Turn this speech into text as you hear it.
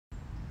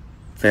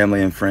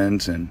family and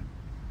friends, and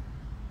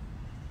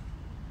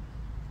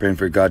praying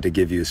for God to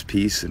give you his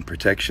peace and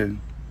protection,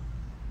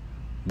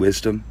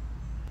 wisdom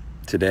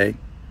today,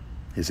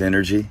 his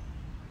energy,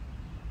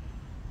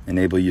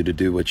 enable you to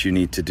do what you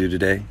need to do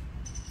today,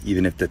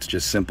 even if that's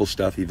just simple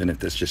stuff, even if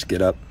that's just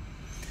get up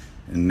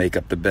and make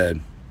up the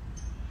bed.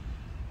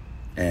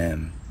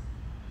 And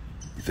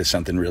if it's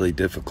something really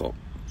difficult,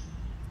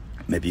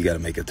 maybe you got to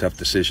make a tough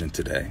decision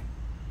today.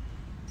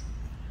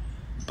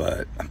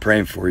 But I'm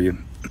praying for you.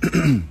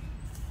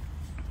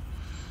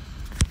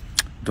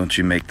 Don't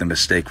you make the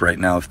mistake right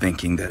now of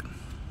thinking that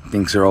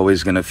things are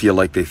always going to feel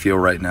like they feel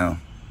right now.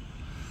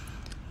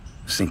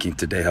 I was thinking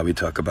today how we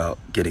talk about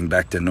getting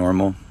back to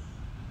normal.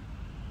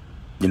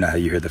 You know how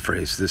you hear the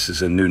phrase, this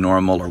is a new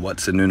normal, or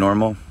what's a new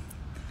normal?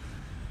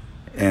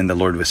 And the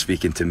Lord was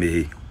speaking to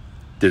me,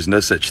 there's no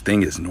such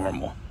thing as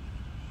normal.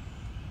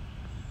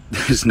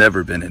 There's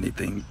never been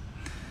anything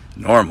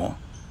normal.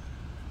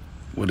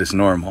 What is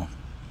normal?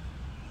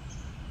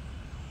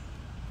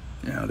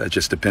 You know, that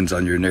just depends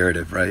on your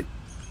narrative, right?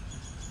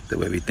 The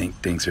way we think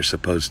things are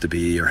supposed to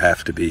be or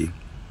have to be.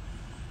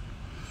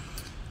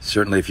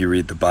 Certainly if you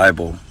read the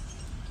Bible,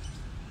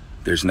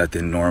 there's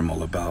nothing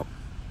normal about,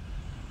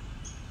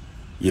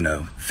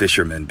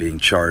 fishermen being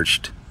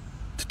charged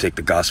to take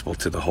the gospel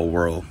to the whole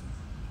world,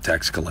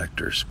 tax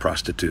collectors,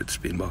 prostitutes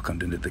being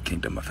welcomed into the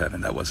kingdom of heaven.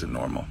 That wasn't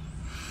normal.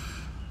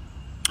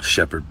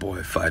 Shepherd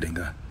boy fighting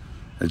a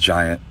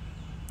giant.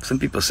 Some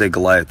people say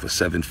Goliath was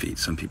 7 feet,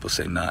 some people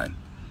say 9.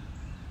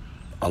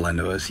 All I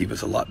know is he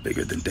was a lot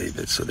bigger than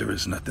David, so there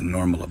was nothing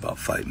normal about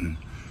fighting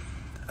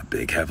a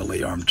big,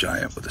 heavily armed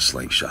giant with a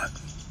slingshot.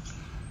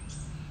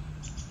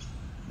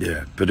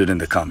 Yeah, put it in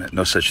the comment.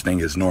 No such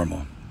thing as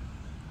normal.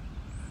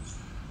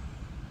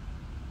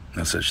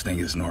 No such thing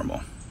as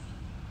normal.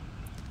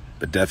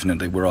 But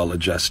definitely we're all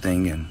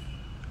adjusting, and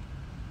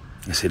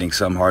it's hitting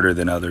some harder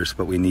than others,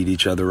 but we need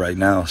each other right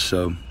now.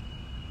 So,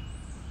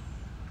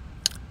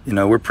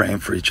 we're praying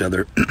for each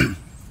other. I'm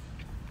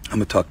going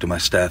to talk to my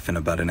staff in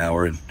about an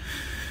hour and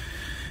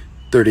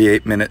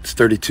 38 minutes,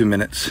 32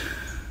 minutes,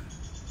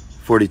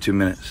 42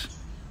 minutes,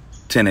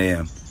 10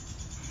 a.m.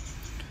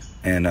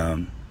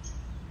 And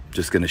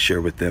just going to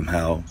share with them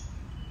how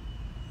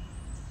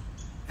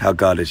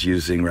God is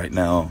using right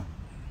now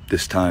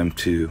this time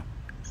to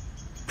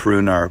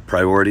prune our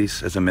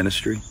priorities as a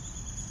ministry.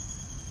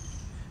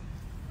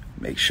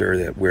 Make sure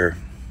that we're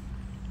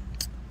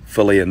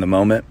fully in the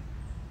moment,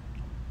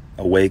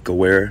 awake,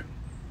 aware,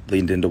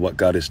 leaned into what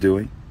God is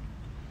doing.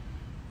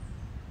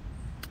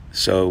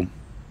 So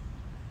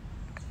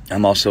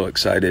I'm also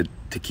excited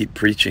to keep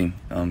preaching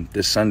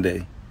this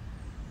Sunday.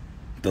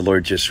 The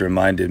Lord just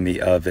reminded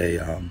me of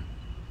a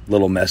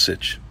little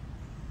message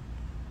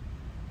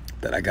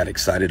that I got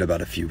excited about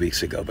a few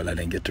weeks ago, but I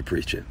didn't get to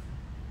preach it.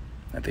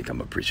 I think I'm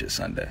going to preach it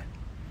Sunday.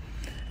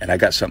 And I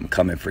got something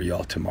coming for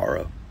y'all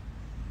tomorrow.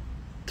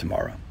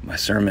 My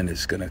sermon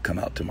is going to come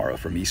out tomorrow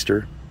from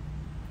Easter.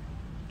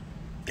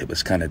 It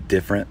was kind of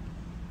different.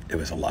 It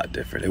was a lot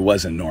different. It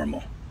wasn't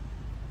normal.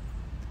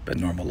 But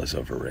normal is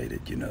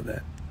overrated. You know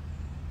that.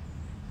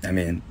 I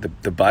mean,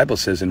 the Bible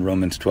says in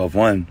Romans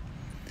 12:1,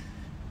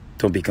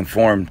 don't be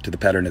conformed to the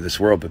pattern of this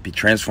world, but be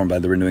transformed by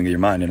the renewing of your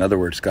mind. In other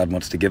words, God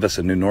wants to give us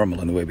a new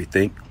normal in the way we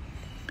think,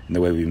 in the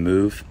way we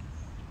move,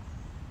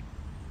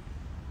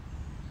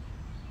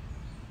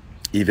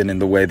 even in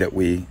the way that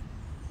we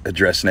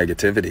address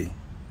negativity,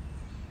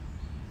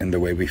 in the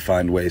way we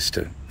find ways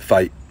to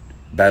fight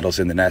battles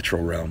in the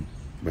natural realm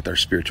with our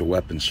spiritual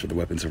weapons. For the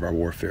weapons of our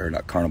warfare are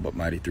not carnal but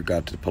mighty through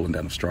God to the pulling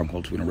down of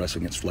strongholds. We don't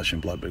wrestle against flesh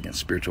and blood, but against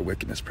spiritual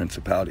wickedness,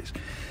 principalities.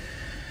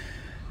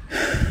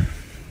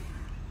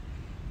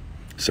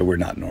 So we're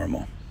not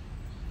normal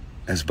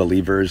as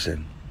believers,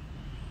 and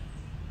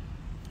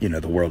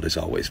the world has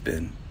always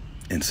been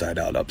inside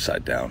out,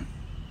 upside down.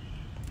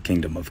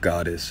 Kingdom of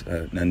God is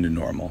a new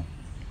normal.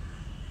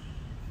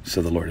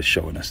 So the Lord is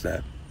showing us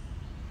that.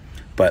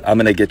 But I'm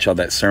going to get y'all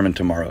that sermon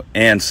tomorrow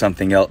and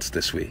something else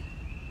this week.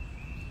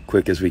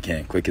 Quick as we can.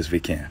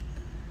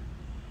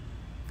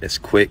 As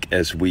quick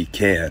as we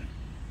can.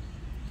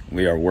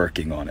 We are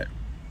working on it.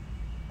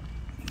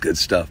 Good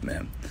stuff,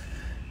 man.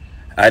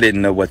 I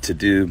didn't know what to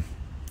do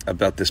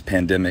about this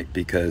pandemic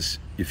because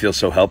you feel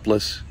so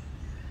helpless.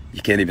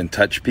 You can't even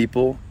touch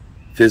people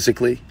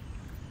physically.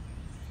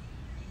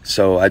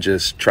 So I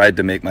just tried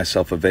to make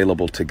myself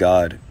available to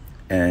God,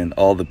 and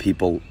all the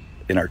people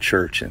in our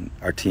church and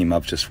our team,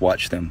 I've just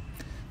watched them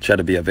try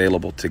to be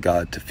available to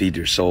God to feed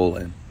your soul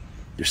and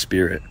your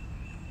spirit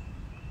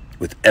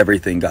with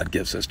everything God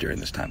gives us during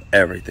this time.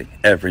 Everything,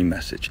 every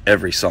message,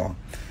 every song.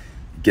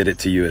 Get it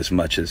to you as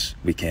much as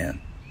we can.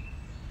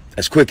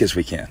 As quick as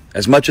we can.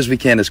 As much as we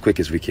can, as quick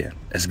as we can.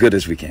 As good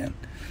as we can.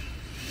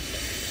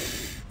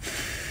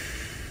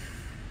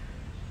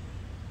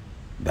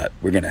 But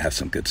we're going to have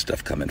some good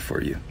stuff coming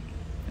for you.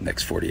 The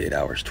next 48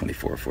 hours,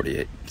 24,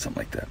 48,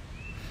 something like that.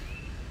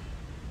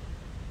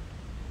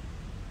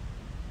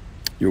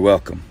 You're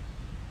welcome.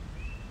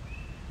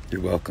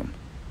 You're welcome.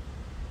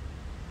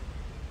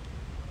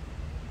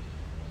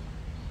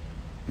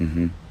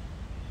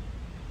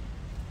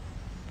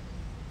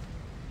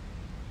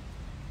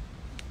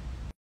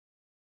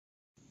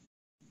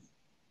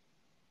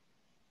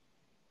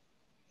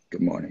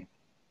 Good morning.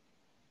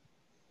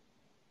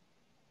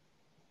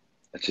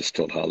 I just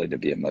told Holly to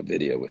be in my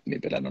video with me,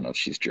 but I don't know if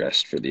she's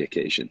dressed for the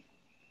occasion.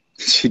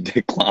 She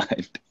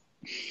declined.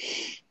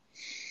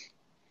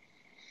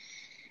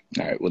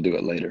 All right, we'll do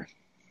it later.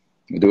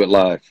 We'll do it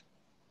live.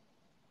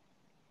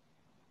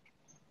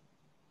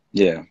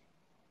 Yeah.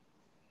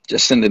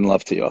 Just sending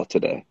love to y'all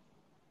today.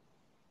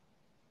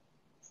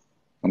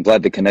 I'm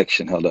glad the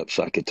connection held up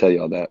so I could tell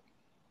y'all that.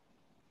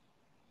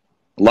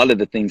 A lot of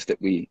the things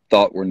that we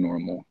thought were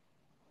normal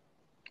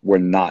were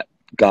not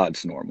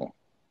God's normal.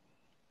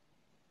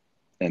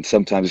 And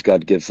sometimes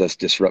God gives us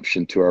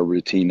disruption to our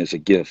routine as a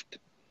gift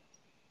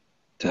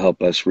to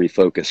help us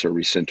refocus or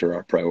recenter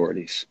our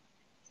priorities.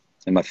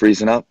 Am I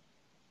freezing up?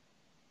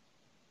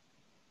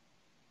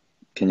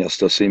 Can y'all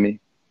still see me?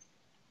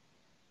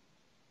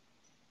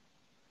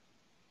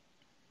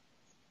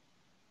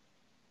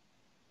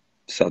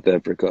 South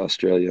Africa,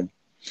 Australia.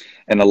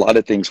 And a lot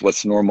of things,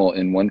 what's normal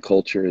in one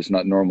culture is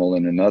not normal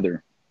in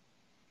another.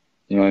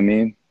 You know what I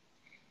mean?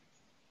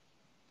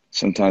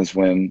 Sometimes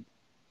when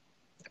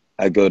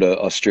I go to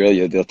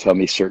Australia, they'll tell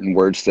me certain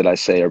words that I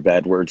say are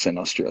bad words in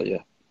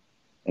Australia.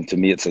 And to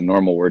me, it's a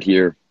normal word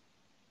here.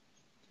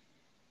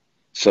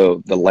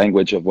 So the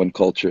language of one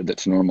culture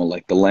that's normal,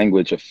 like the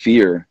language of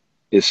fear,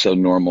 is so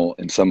normal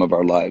in some of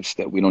our lives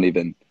that we don't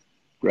even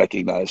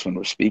recognize when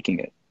we're speaking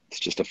it. It's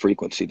just a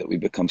frequency that we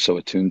become so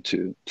attuned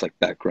to. It's like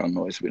background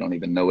noise. We don't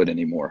even know it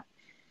anymore.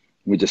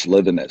 We just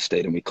live in that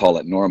state and we call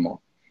it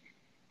normal.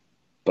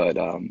 But,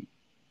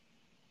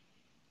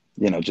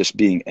 just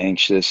being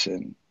anxious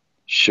and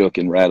shook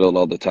and rattled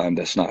all the time,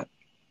 that's not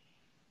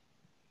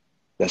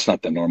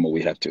the normal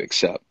we have to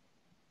accept.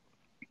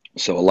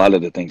 So a lot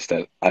of the things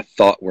that I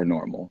thought were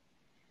normal,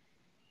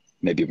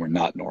 maybe were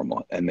not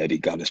normal. And maybe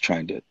God is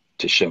trying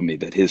to show me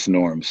that his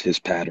norms, his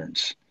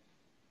patterns,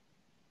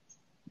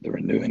 they're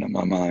renewing in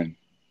my mind.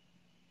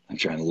 I'm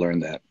trying to learn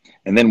that.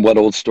 And then what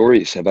old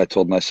stories have I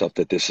told myself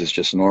that this is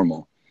just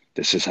normal?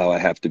 This is how I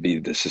have to be.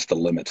 This is the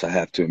limits I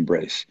have to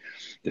embrace.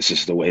 This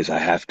is the ways I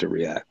have to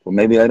react. Well,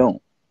 maybe I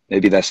don't.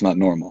 Maybe that's not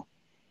normal.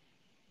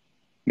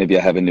 Maybe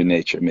I have a new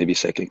nature. Maybe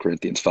 2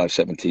 Corinthians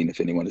 5:17,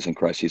 if anyone is in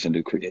Christ, he's a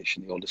new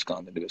creation. The old is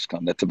gone, the new is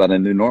come. That's about a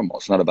new normal.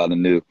 It's not about a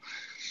new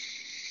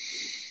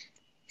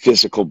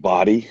physical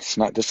body.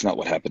 That's not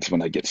what happens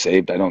when I get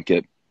saved. I don't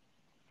get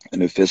a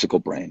new physical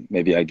brain.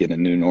 Maybe I get a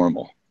new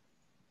normal.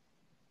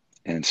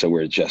 And so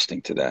we're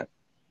adjusting to that.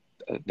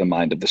 The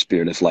mind of the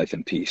Spirit is life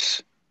and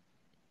peace.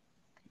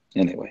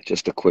 Anyway,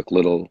 just a quick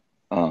little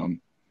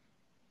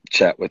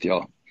chat with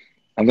y'all.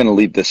 I'm going to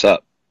leave this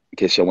up in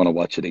case y'all want to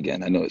watch it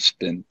again. I know it's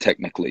been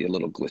technically a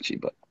little glitchy,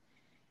 but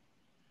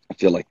I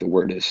feel like the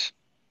word is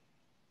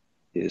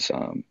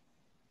on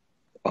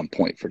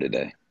point for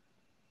today.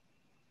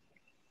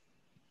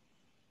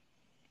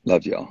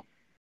 Love y'all.